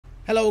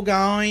Hello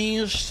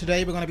guys,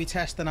 today we're going to be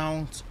testing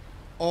out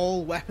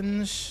all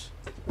weapons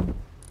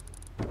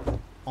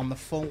on the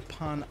full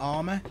pan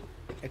armor,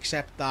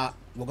 except that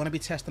we're going to be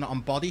testing it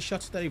on body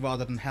shots today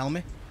rather than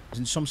helmet, because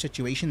in some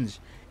situations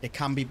it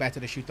can be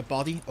better to shoot the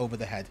body over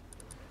the head.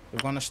 We're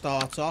going to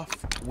start off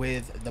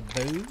with the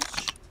bows.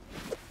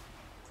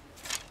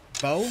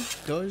 Bow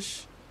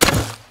does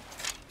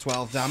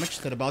 12 damage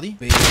to the body,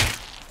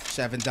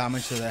 7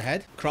 damage to the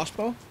head.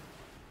 Crossbow,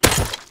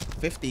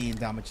 15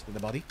 damage to the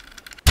body,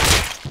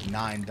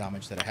 9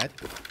 damage to the head.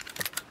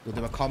 We'll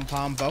do a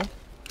compound bow,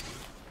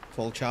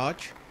 full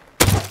charge,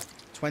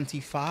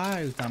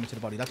 25 damage to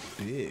the body. That's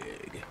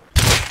big.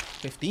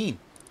 15.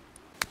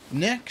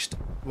 Next,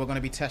 we're going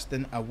to be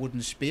testing a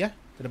wooden spear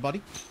to the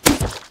body.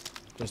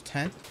 Does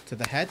 10 to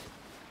the head.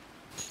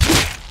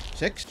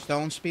 6.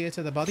 Stone spear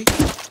to the body.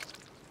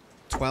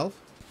 12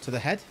 to the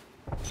head.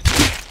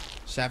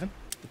 7.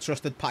 The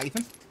trusted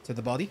python to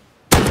the body.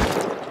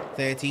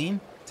 13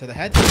 to the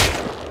head.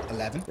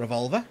 11.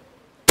 Revolver.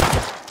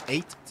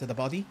 8 to the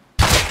body.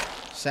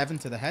 7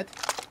 to the head.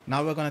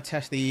 Now we're going to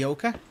test the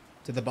Eoka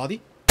to the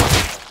body.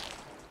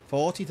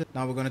 40 to...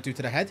 Now we're going to do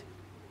to the head.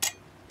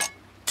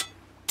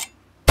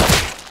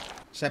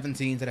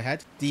 17 to the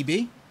head.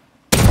 DB.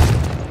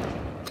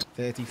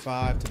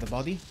 35 to the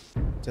body.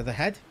 To the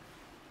head.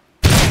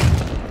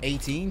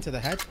 18 to the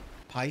head.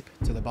 Pipe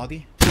to the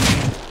body.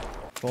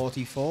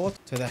 44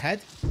 to the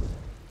head.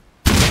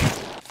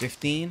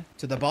 15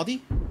 to the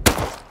body.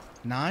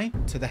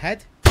 9 to the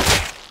head.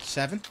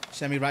 7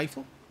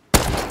 semi-rifle.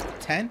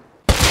 10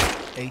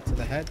 8 to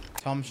the head.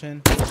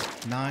 Thompson.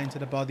 9 to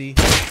the body.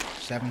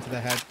 7 to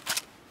the head.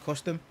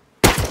 Custom.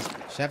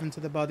 7 to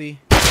the body.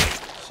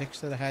 6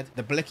 to the head.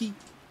 The Blicky.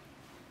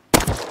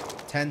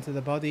 10 to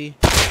the body.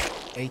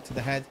 8 to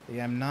the head. The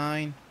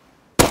M9.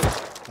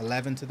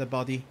 11 to the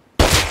body.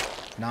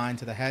 9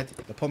 to the head.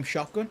 The pump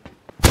shotgun.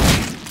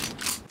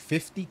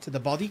 50 to the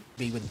body.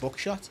 Be with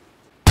buckshot.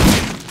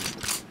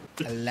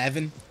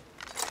 11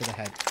 to the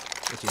head,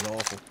 which is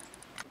awful.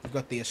 We've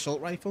got the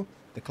assault rifle.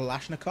 The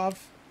Kalashnikov.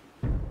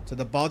 To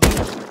the body.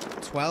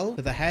 12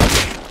 to the head.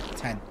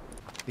 10.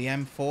 The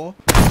M4.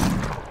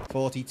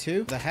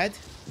 42 to the head.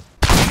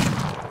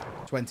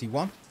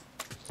 21.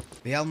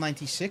 The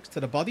L96 to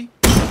the body.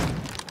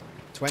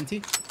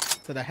 20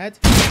 to the head.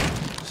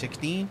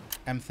 16.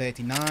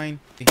 M39.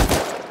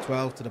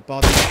 12 to the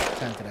body.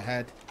 10 to the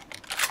head.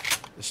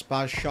 The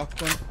Spaz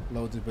shotgun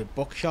loaded with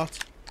buckshot.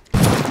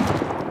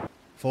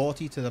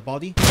 40 to the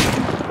body.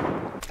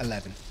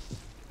 11.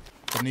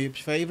 The noob's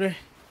favourite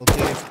will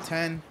give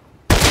 10.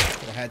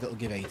 To the head it'll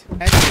give 8.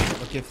 Head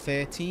will give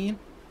 13.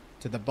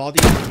 To the body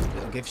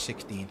it'll give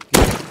 16.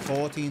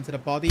 14 to the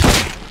body.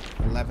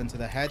 11 to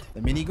the head. The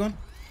minigun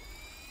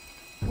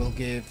will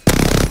give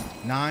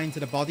 9 to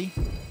the body.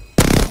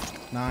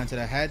 9 to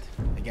the head.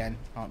 Again,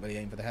 can't really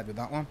aim for the head with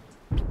that one.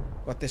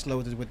 Got this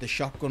loaded with the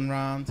shotgun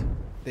round.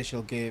 This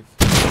will give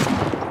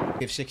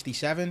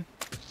 67.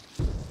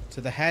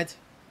 To the head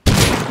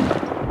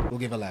will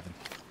give 11.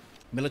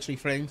 Military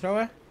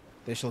flamethrower.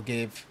 This will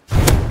give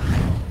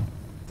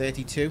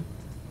 32.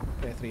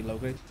 33 low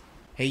grade.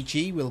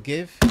 HE will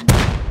give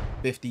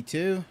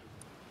 52.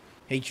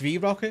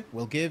 HV rocket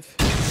will give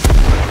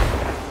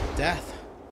death.